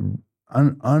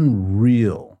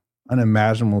unreal,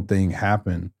 unimaginable thing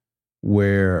happened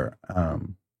where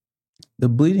the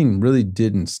bleeding really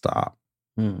didn't stop.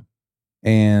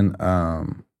 And,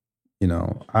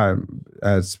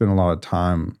 I spent a lot of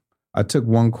time. I took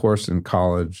one course in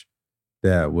college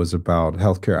that was about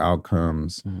healthcare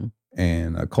outcomes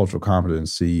and cultural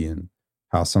competency, and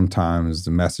how sometimes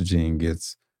the messaging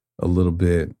gets a little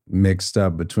bit mixed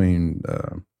up between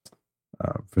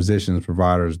physicians,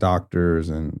 providers, doctors,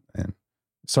 and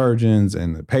surgeons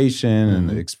and the patient, and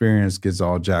the experience gets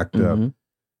all jacked up.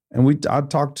 I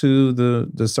talked to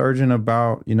the surgeon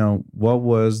about, what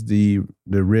was the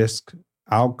risk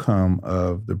outcome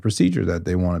of the procedure that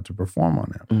they wanted to perform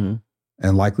on him,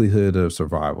 and likelihood of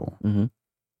survival.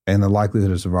 And the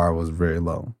likelihood of survival was very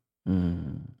low.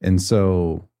 And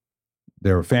so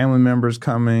there were family members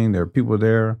coming, there were people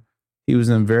there. He was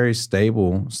in very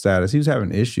stable status. He was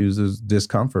having issues, there was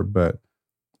discomfort, but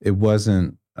it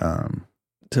wasn't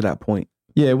to that point.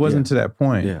 Yeah, it wasn't to that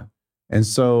point. Yeah. And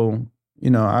so,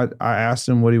 I asked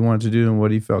him what he wanted to do and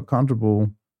what he felt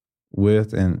comfortable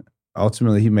with. And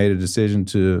ultimately he made a decision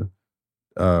to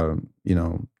not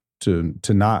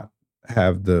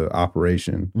have the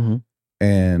operation.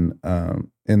 And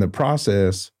in the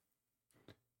process,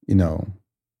 we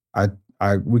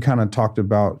kind of talked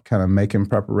about kind of making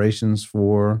preparations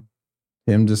for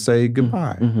him to say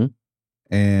goodbye.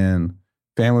 And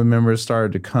family members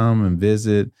started to come and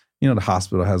visit. The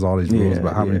hospital has all these rules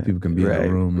about how many people can be in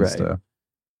the room and stuff.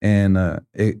 And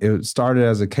it started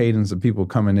as a cadence of people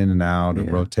coming in and out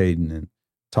and rotating and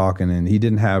talking. And he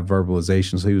didn't have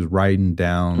verbalization, so he was writing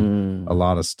down a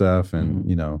lot of stuff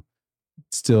and,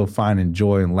 still finding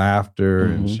joy and laughter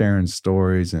and sharing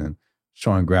stories and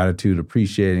showing gratitude,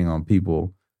 appreciating on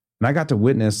people. And I got to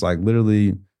witness like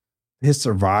literally his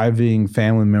surviving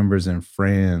family members and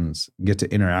friends get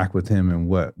to interact with him in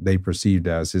what they perceived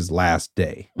as his last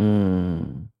day.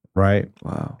 Right?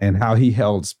 Wow. And how he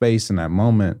held space in that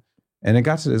moment. And it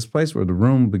got to this place where the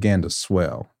room began to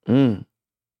swell. And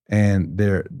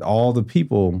all the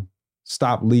people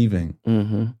stopped leaving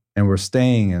and were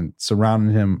staying and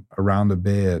surrounding him around the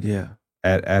bed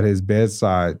at his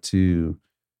bedside to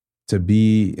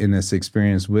be in this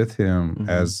experience with him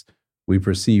as we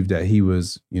perceived that he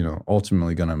was,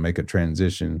 ultimately going to make a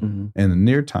transition in the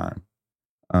near time.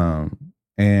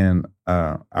 And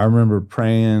I remember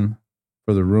praying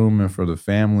for the room and for the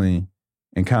family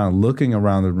and kind of looking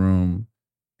around the room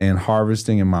and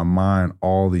harvesting in my mind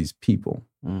all these people.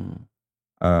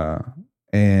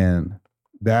 And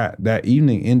that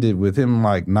evening ended with him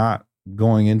like not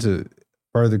going into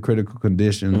further critical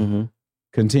condition,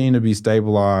 continuing to be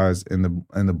stabilized, and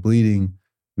the bleeding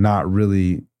not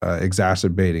really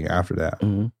exacerbating after that.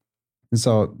 And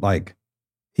so like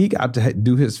he got to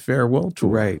do his farewell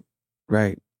tour.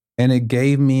 Right. And it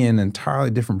gave me an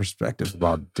entirely different perspective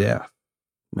about death.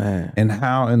 Man. And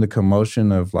how in the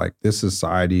commotion of like this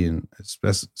society and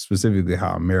specifically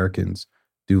how Americans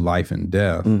do life and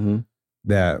death,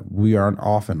 that we aren't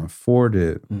often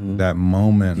afforded that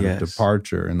moment of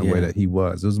departure in the way that he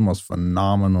was. It was the most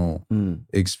phenomenal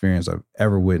experience I've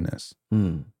ever witnessed.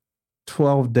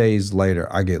 12 days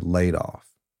later, I get laid off.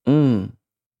 12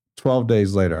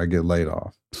 days later, I get laid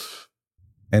off.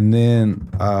 And then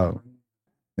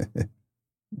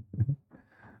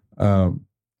 12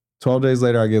 days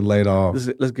later, I get laid off.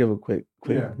 Let's give a quick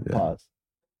pause.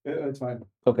 It's fine.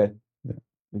 Okay. Yeah.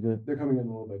 You good? They're coming in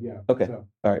a little bit, yeah. Okay. So,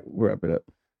 all right, we'll wrap it up.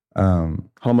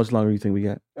 How much longer do you think we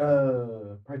got?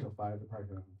 probably till 5.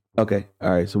 Okay.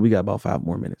 All right. So we got about 5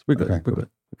 more minutes. We're good. Okay, We're cool. good.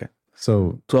 Okay.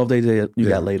 So 12 days later, you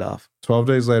got laid off. 12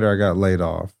 days later, I got laid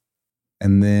off.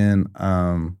 And then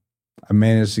I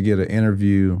managed to get an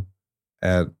interview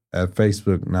at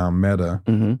Facebook, now Meta,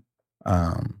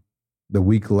 the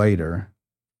week later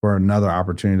for another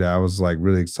opportunity that I was like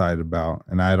really excited about.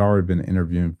 And I had already been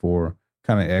interviewing for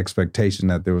kind of expectation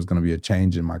that there was going to be a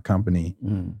change in my company.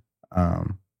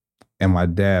 And my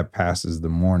dad passes the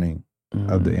morning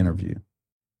of the interview.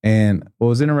 And what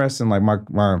was interesting, like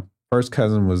my first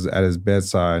cousin was at his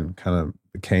bedside, kind of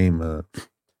became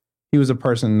he was a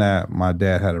person that my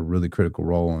dad had a really critical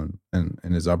role in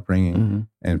his upbringing,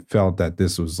 and felt that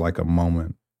this was like a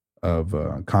moment of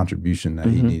contribution that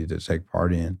he needed to take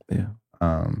part in.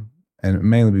 And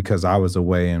mainly because I was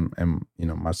away and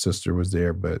my sister was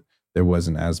there, but there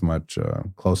wasn't as much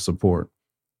close support.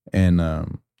 And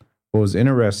what was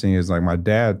interesting is like my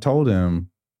dad told him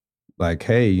like,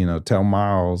 hey, tell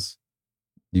Miles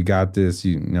you got this,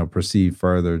 proceed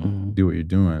further, do what you're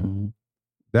doing.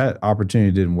 That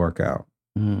opportunity didn't work out.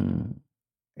 And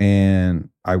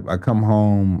I come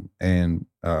home and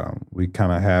we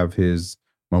kind of have his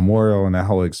memorial and that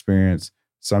whole experience.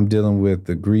 So I'm dealing with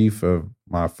the grief of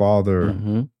my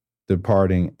father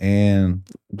departing and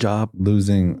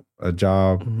losing a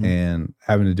job and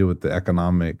having to deal with the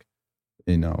economic,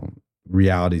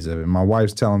 realities of it. My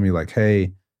wife's telling me like,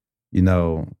 hey,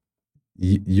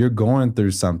 you're going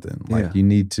through something. Like you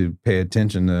need to pay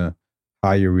attention to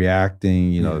how you're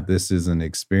reacting. This is an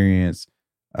experience.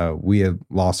 We had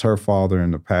lost her father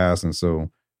in the past, and so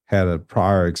had a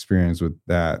prior experience with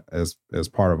that as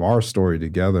part of our story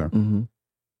together.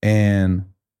 And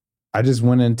I just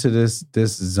went into this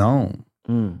zone.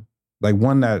 like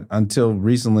one that until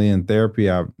recently in therapy,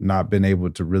 I've not been able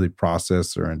to really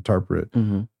process or interpret,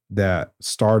 Mm-hmm. that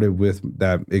started with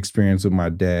that experience with my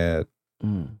dad,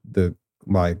 the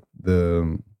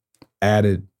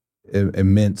added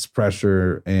immense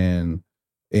pressure and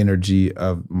energy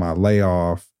of my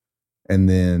layoff, and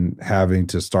then having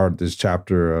to start this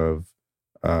chapter of,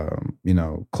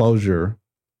 closure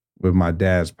with my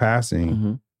dad's passing.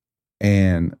 Mm-hmm.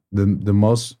 And the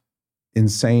most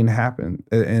insane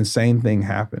thing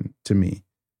happened to me.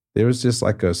 There was just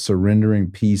like a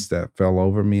surrendering peace that fell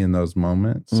over me in those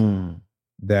moments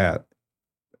that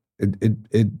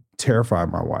it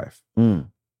terrified my wife. Why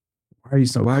are you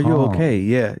so Why are calm? you okay?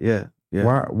 Yeah.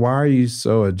 Why are you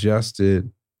so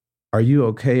adjusted? Are you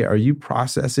okay? Are you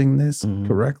processing this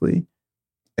correctly?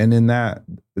 And in that,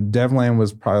 Devland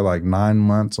was probably like 9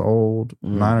 months old,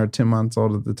 9 or 10 months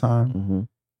old at the time.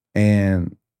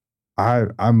 And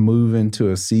I move into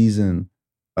a season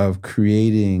of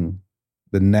creating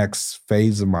the next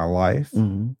phase of my life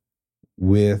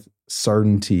with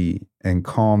certainty and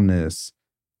calmness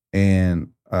and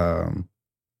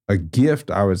a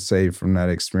gift, I would say, from that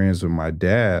experience with my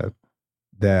dad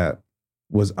that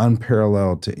was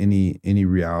unparalleled to any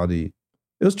reality.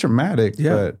 It was traumatic,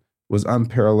 but was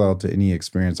unparalleled to any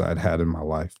experience I'd had in my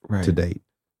life to date.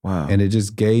 Wow. And it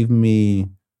just gave me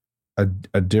a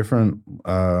different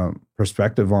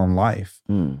perspective on life,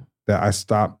 that I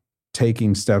stopped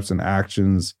taking steps and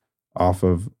actions off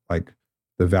of like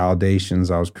the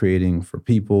validations I was creating for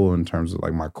people in terms of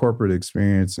like my corporate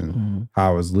experience and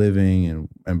how I was living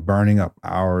and burning up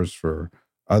hours for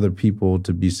other people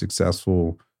to be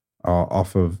successful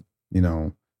off of,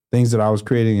 things that I was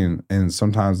creating and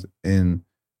sometimes in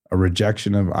a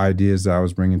rejection of ideas that I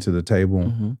was bringing to the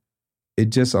table. It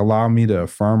just allowed me to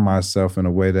affirm myself in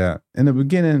a way that in the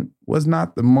beginning was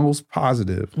not the most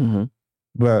positive.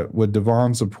 But with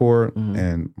Devon's support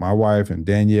and my wife and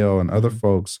Danielle and other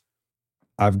folks,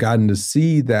 I've gotten to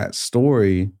see that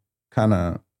story kind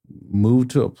of move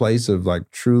to a place of like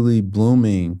truly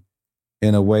blooming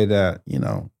in a way that,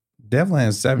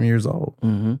 Devland's 7 years old.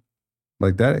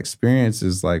 Like that experience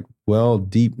is like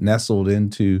deep nestled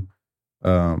into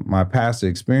my past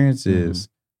experiences.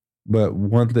 But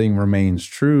one thing remains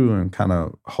true and kind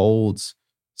of holds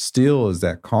still is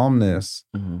that calmness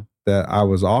that I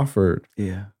was offered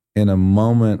in a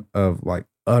moment of like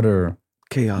utter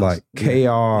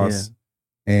chaos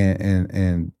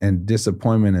and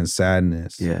disappointment and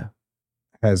sadness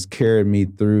has carried me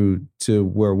through to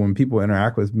where when people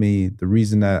interact with me, the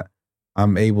reason that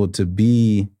I'm able to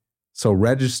be so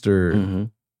registered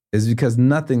is because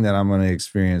nothing that I'm going to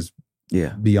experience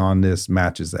beyond this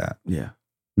matches that.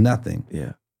 Nothing.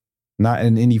 Not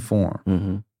in any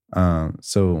form.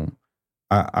 So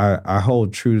I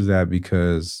hold true to that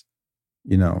because,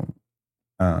 I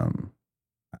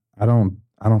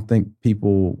don't think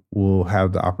people will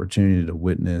have the opportunity to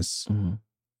witness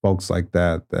folks like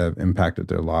that have impacted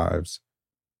their lives,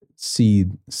 see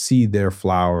their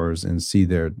flowers and see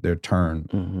their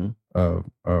turn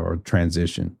or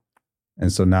transition.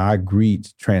 And so now I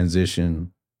greet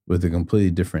transition with a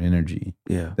completely different energy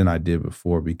than I did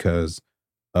before because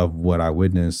of what I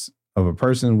witnessed of a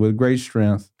person with great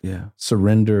strength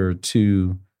surrender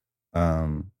to,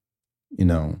 the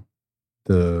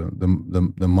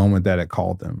moment that it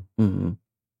called them.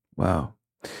 Wow,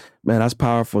 man, that's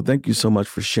powerful. Thank you so much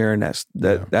for sharing that.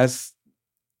 That's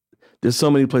there's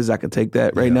so many places I can take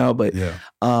that right now, but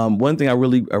one thing I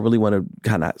really want to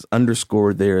kind of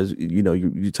underscore there is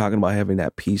you're talking about having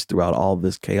that peace throughout all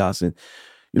this chaos, and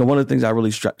one of the things I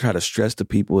really try to stress to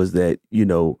people is that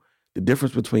the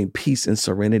difference between peace and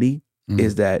serenity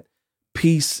is that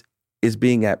peace is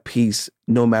being at peace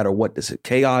no matter what. This is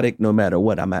chaotic, no matter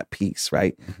what, I'm at peace,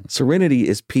 right? Serenity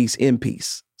is peace in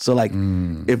peace. So like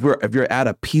if you're at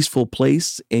a peaceful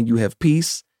place and you have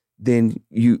peace, then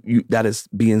you that is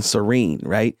being serene,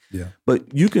 right?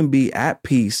 But you can be at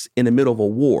peace in the middle of a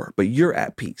war, but you're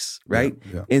at peace, right?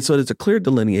 And so there's a clear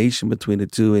delineation between the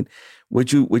two. And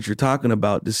what you're talking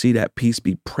about, to see that peace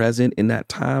be present in that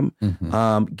time,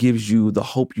 gives you the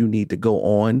hope you need to go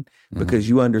on, because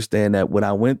you understand that what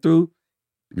I went through,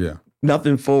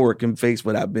 nothing forward can face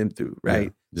what I've been through,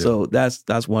 right? So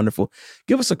that's wonderful.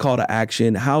 Give us a call to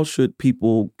action. How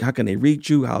can they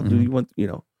reach you? How do you want,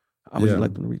 how would you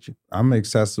like them to reach you? I'm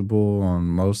accessible on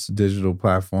most digital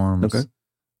platforms. Okay.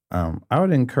 I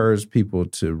would encourage people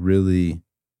to really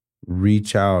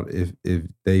reach out if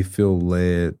they feel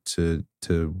led to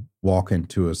walk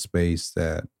into a space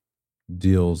that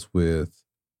deals with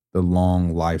the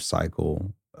long life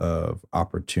cycle of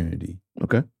opportunity.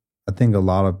 Okay. I think a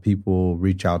lot of people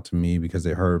reach out to me because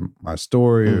they heard my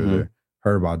story or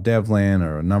heard about Devland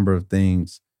or a number of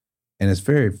things. And it's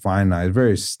very finite, it's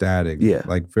very static, Yeah.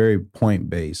 like very point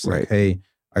based. Right. Like, hey,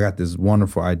 I got this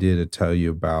wonderful idea to tell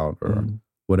you about, or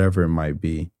whatever it might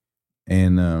be.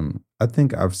 And I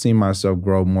think I've seen myself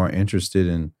grow more interested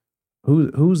in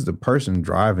who's the person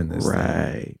driving this thing?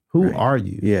 Right. Who are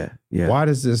you? Yeah. Yeah. Why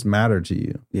does this matter to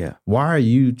you? Yeah. Why are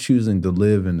you choosing to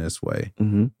live in this way?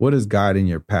 Mm-hmm. What is guiding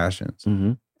your passions?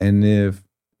 Mm-hmm. And if,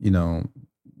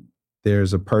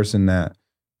 there's a person that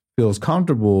feels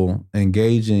comfortable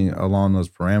engaging along those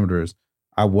parameters,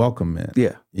 I welcome it.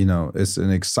 Yeah. It's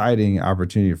an exciting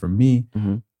opportunity for me.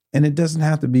 Mm-hmm. And it doesn't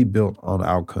have to be built on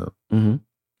outcome. Mm-hmm.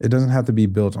 It doesn't have to be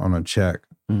built on a check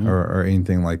or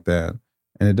anything like that.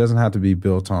 And it doesn't have to be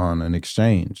built on an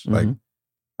exchange. Mm-hmm. Like,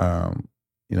 I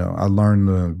learned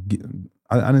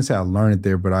I didn't say I learned it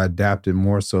there, but I adapted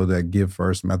more so that give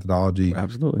first methodology.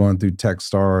 Absolutely. Going through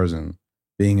Techstars and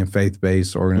being in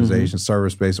faith-based organizations,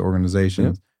 service-based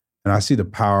organizations. Yep. And I see the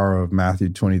power of Matthew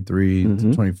 23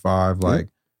 to 25. Like,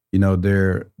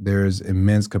 there's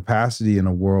immense capacity in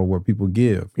a world where people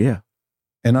give. Yeah.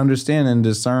 And understand and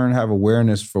discern, have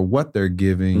awareness for what they're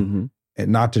giving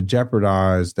and not to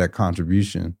jeopardize that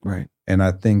contribution. Right. And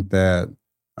I think that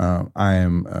I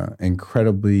am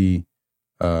incredibly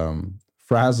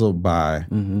frazzled by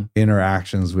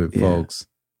interactions with folks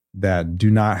that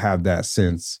do not have that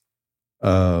sense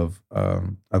of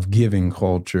giving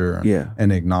culture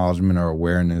and acknowledgement or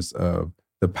awareness of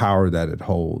the power that it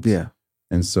holds. Yeah.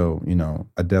 And so,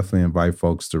 I definitely invite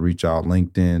folks to reach out,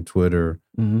 LinkedIn, Twitter,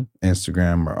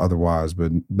 Instagram, or otherwise,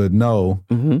 but know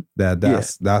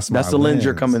that's the lens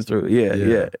you're coming through.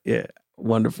 Yeah.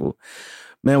 Wonderful.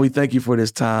 Man, we thank you for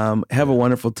this time. Have a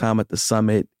wonderful time at the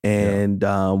summit. And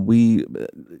I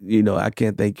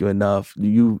can't thank you enough.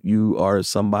 You are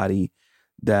somebody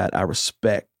that I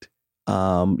respect.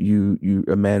 You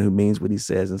a man who means what he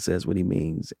says and says what he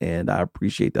means. And I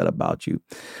appreciate that about you.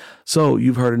 So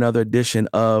you've heard another edition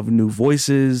of New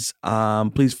Voices.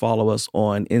 Please follow us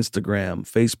on Instagram,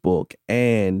 Facebook,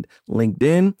 and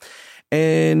LinkedIn.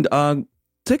 And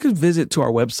take a visit to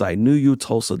our website,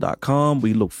 newutulsa.com.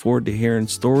 We look forward to hearing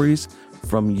stories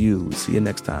from you. See you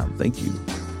next time. Thank you.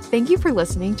 Thank you for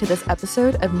listening to this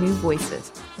episode of New Voices.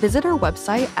 Visit our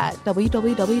website at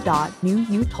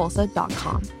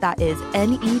www.newutulsa.com. That is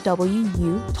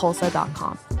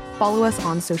NEWU-Tulsa.com. Follow us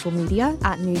on social media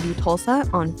at New U Tulsa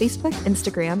on Facebook,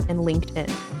 Instagram, and LinkedIn.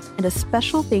 And a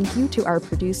special thank you to our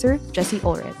producer, Jesse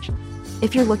Ulrich.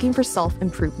 If you're looking for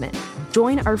self-improvement,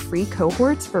 join our free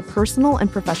cohorts for personal and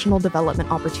professional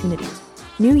development opportunities.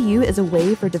 New You is a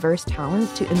way for diverse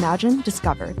talent to imagine,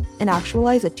 discover, and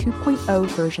actualize a 2.0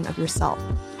 version of yourself.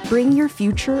 Bring your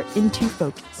future into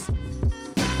focus.